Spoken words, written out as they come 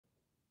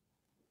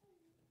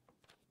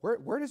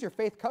Where does your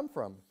faith come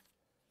from?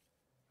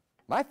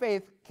 My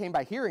faith came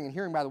by hearing, and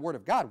hearing by the word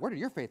of God. Where did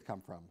your faith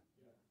come from?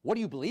 What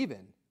do you believe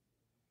in?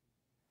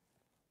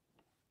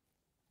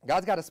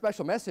 God's got a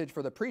special message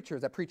for the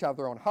preachers that preach out of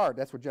their own heart.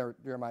 That's where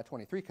Jeremiah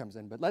 23 comes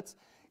in. But let's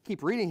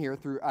keep reading here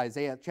through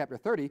Isaiah chapter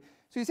 30.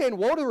 So he's saying,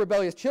 woe to the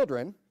rebellious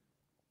children.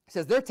 He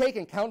says they're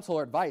taking counsel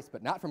or advice,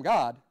 but not from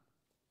God.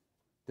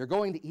 They're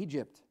going to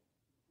Egypt.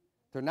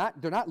 They're not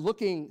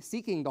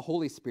seeking the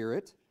Holy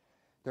Spirit.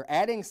 They're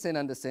adding sin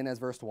unto sin, as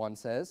verse 1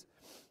 says.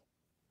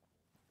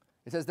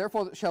 It says,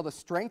 therefore shall the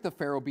strength of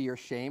Pharaoh be your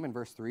shame, in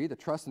verse 3, the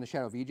trust in the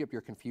shadow of Egypt,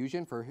 your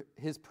confusion, for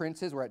his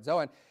princes were at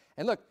Zoan.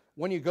 And look,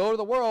 when you go to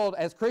the world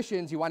as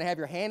Christians, you want to have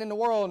your hand in the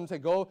world and say,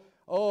 we're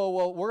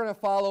going to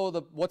follow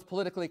what's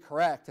politically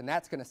correct, and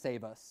that's going to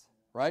save us,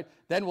 right?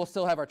 Then we'll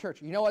still have our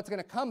church. You know what's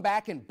going to come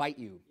back and bite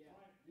you? Yeah,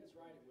 that's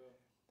right, it will.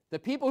 The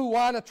people who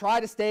want to try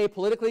to stay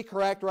politically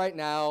correct right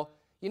now,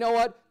 you know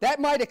what?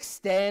 That might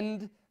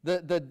extend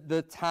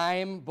the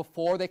time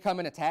before they come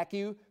and attack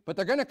you, but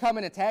they're going to come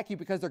and attack you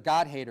because they're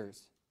God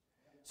haters.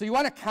 So you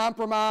want to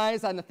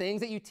compromise on the things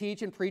that you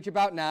teach and preach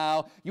about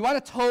now. You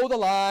want to toe the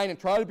line and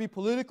try to be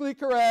politically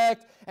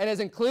correct and as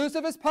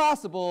inclusive as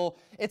possible.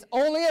 It's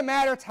only a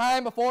matter of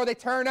time before they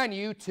turn on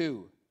you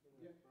too.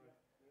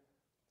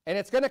 And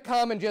it's going to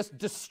come and just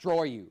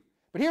destroy you.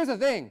 But here's the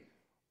thing.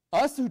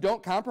 Us who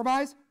don't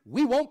compromise,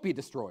 we won't be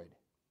destroyed.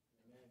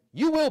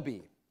 You will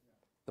be.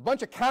 The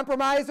bunch of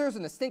compromisers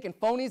and the stinking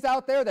phonies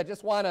out there that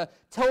just want to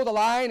toe the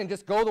line and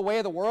just go the way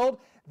of the world,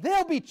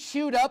 they'll be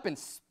chewed up and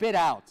spit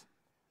out.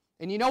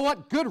 And you know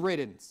what? Good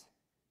riddance.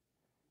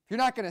 If you're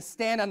not going to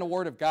stand on the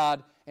Word of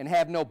God and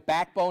have no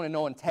backbone and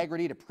no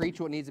integrity to preach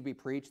what needs to be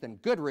preached, then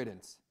good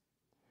riddance.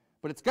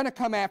 But it's going to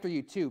come after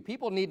you too.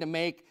 People need to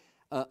make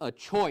a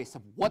choice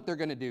of what they're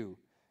going to do.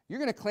 You're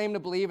going to claim to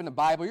believe in the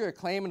Bible. You're going to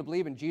claim to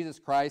believe in Jesus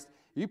Christ.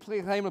 You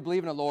claim to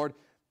believe in the Lord.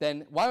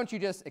 Then why don't you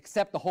just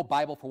accept the whole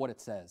Bible for what it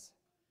says?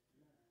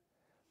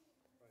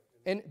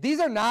 And these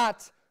are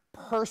not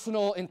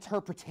personal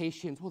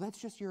interpretations. Well, that's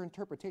just your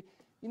interpretation.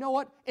 You know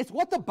what? It's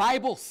what the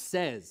Bible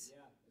says.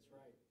 Yeah, that's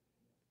right.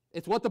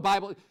 It's what the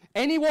Bible...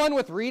 Anyone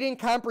with reading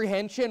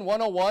comprehension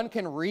 101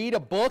 can read a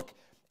book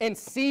and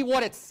see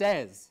what it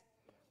says.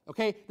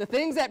 Okay? The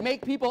things that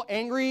make people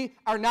angry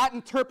are not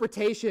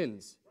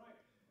interpretations.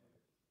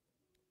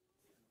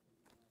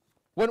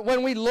 Right.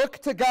 When we look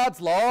to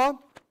God's law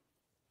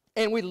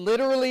and we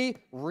literally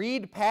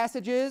read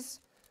passages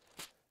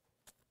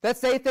that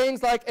say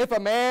things like, if a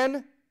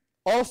man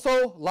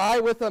also lie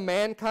with a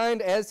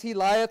mankind as he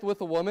lieth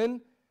with a woman,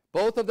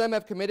 both of them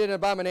have committed an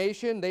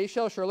abomination, they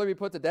shall surely be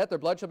put to death, their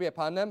blood shall be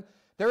upon them.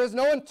 There is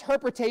no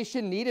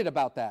interpretation needed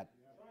about that.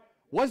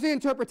 What's the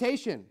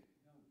interpretation?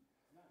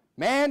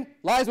 Man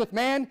lies with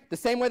man the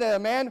same way that a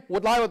man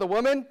would lie with a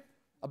woman,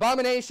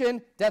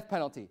 abomination, death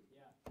penalty.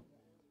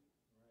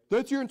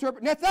 That's your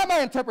interpretation. That's not my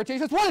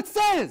interpretation, that's what it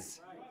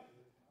says.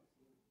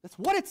 That's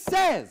what it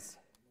says.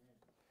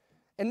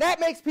 And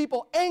that makes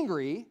people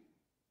angry.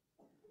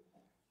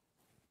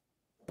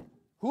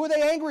 Who are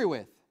they angry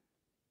with?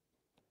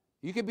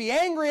 You could be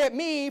angry at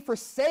me for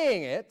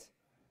saying it,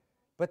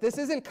 but this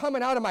isn't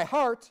coming out of my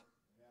heart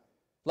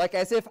like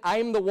as if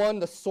I'm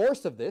the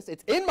source of this.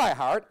 It's in my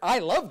heart. I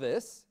love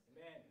this,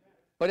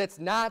 but it's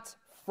not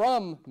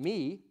from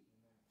me.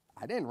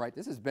 I didn't write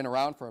this. This has been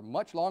around for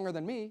much longer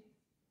than me.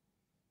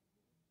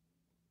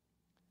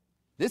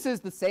 This is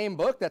the same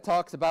book that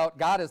talks about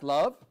God is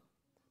love.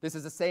 This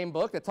is the same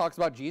book that talks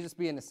about Jesus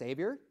being the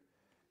Savior.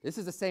 This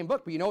is the same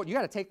book, but you know what? You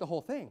got to take the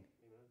whole thing.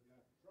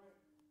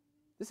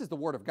 This is the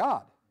Word of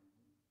God.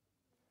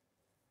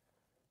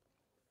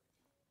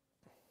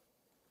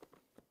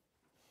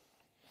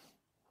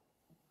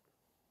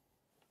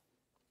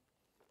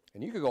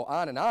 And you could go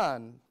on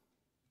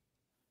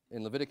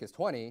in Leviticus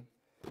 20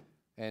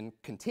 and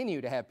continue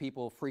to have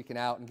people freaking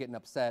out and getting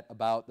upset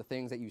about the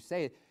things that you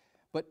say.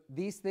 But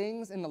these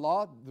things in the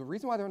law, the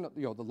reason why they're in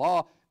the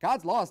law,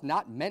 God's law is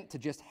not meant to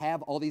just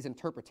have all these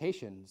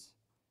interpretations.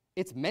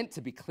 It's meant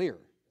to be clear.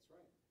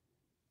 That's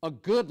right. A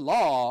good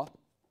law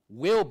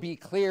will be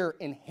clear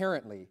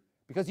inherently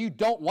because you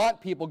don't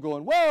want people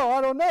going, well, I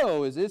don't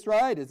know, is this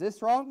right, is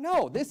this wrong?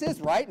 No, this is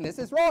right and this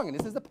is wrong and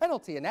this is the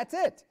penalty and that's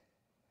it.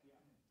 Yeah.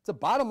 It's a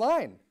bottom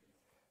line.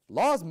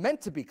 Law is meant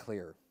to be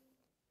clear.